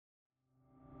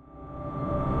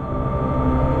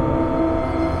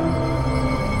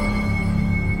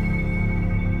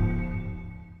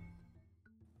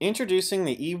Introducing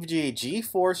the EVGA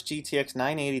GeForce GTX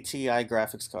 980 Ti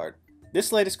graphics card.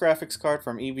 This latest graphics card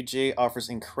from EVGA offers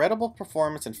incredible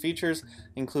performance and features,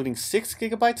 including 6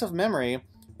 GB of memory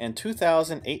and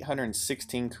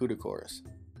 2,816 CUDA cores.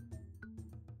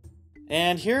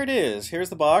 And here it is. Here's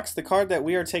the box. The card that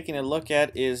we are taking a look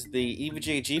at is the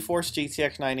EVGA GeForce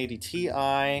GTX 980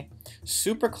 Ti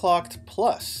Superclocked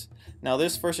Plus. Now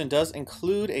this version does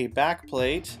include a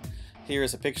backplate. Here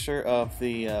is a picture of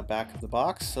the back of the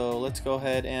box, so let's go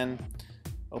ahead and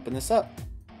open this up.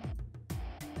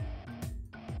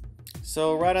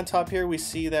 So right on top here we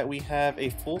see that we have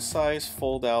a full-size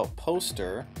fold-out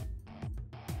poster.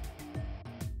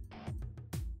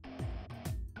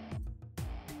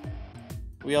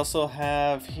 We also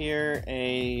have here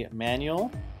a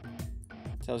manual.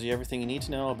 Tells you everything you need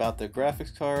to know about the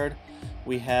graphics card.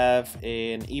 We have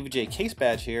an EVGA case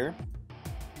badge here.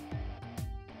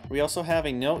 We also have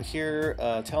a note here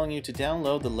telling you to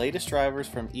download the latest drivers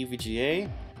from EVGA.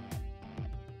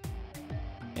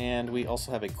 And we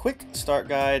also have a quick start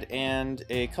guide and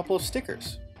a couple of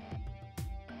stickers.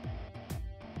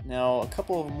 Now, a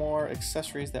couple of more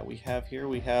accessories that we have here.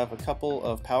 We have a couple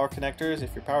of power connectors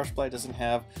if your power supply doesn't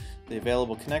have the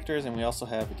available connectors, and we also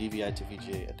have a DVI to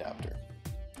VGA adapter.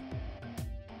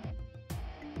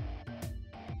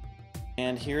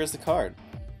 And here is the card.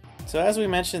 So as we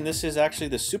mentioned, this is actually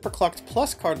the Superclocked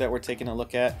Plus card that we're taking a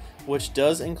look at, which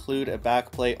does include a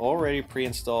backplate already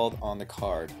pre-installed on the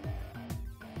card.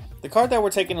 The card that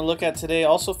we're taking a look at today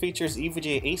also features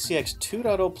EVGA ACX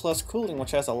 2.0 Plus cooling,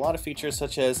 which has a lot of features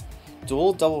such as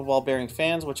dual double ball bearing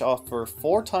fans, which offer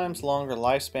 4 times longer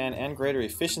lifespan and greater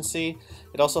efficiency.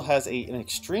 It also has an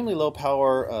extremely low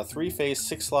power 3-phase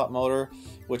 6-slot motor,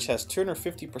 which has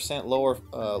 250%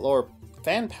 lower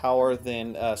fan power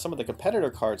than some of the competitor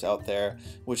cards out there,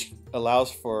 which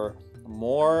allows for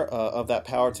more of that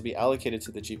power to be allocated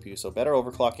to the GPU. So better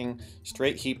overclocking,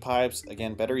 straight heat pipes,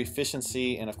 again better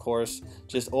efficiency, and of course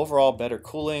just overall better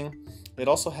cooling. It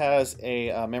also has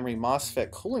a memory MOSFET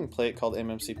cooling plate called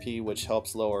MMCP, which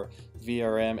helps lower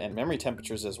VRM and memory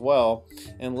temperatures as well.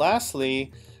 And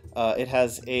lastly, it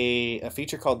has a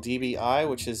feature called DBI,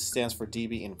 which stands for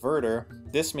DB inverter.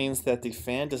 This means that the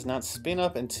fan does not spin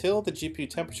up until the GPU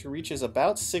temperature reaches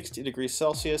about 60 degrees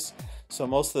Celsius. So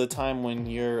most of the time when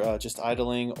you're just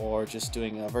idling or just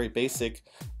doing very basic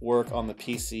work on the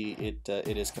PC,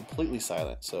 it is completely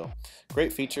silent. So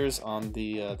great features on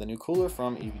the new cooler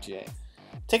from EVGA.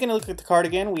 Taking a look at the card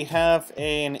again, we have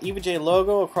an EVGA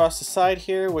logo across the side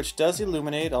here, which does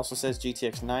illuminate. It also says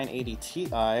GTX 980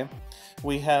 Ti.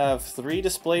 We have 3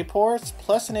 display ports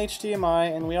plus an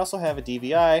HDMI, and we also have a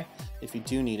DVI if you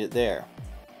do need it there.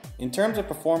 In terms of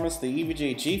performance, the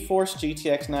EVGA GeForce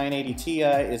GTX 980 Ti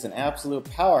is an absolute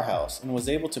powerhouse and was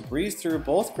able to breeze through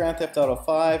both Grand Theft Auto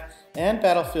 5 and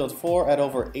Battlefield 4 at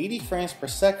over 80 frames per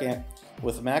second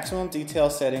with maximum detail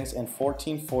settings and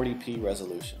 1440p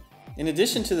resolution. In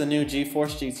addition to the new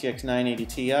GeForce GTX 980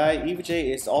 Ti,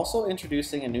 EVGA is also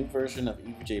introducing a new version of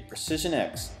EVGA Precision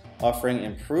X, offering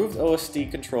improved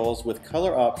OSD controls with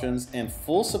color options and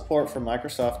full support for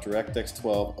Microsoft DirectX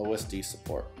 12 OSD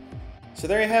support. So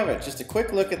there you have it, just a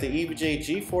quick look at the EVGA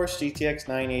GeForce GTX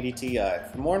 980 Ti.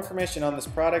 For more information on this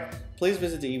product, please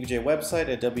visit the EVGA website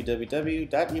at www.evga.com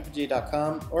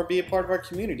or be a part of our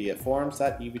community at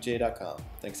forums.evga.com.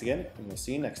 Thanks again, and we'll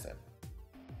see you next time.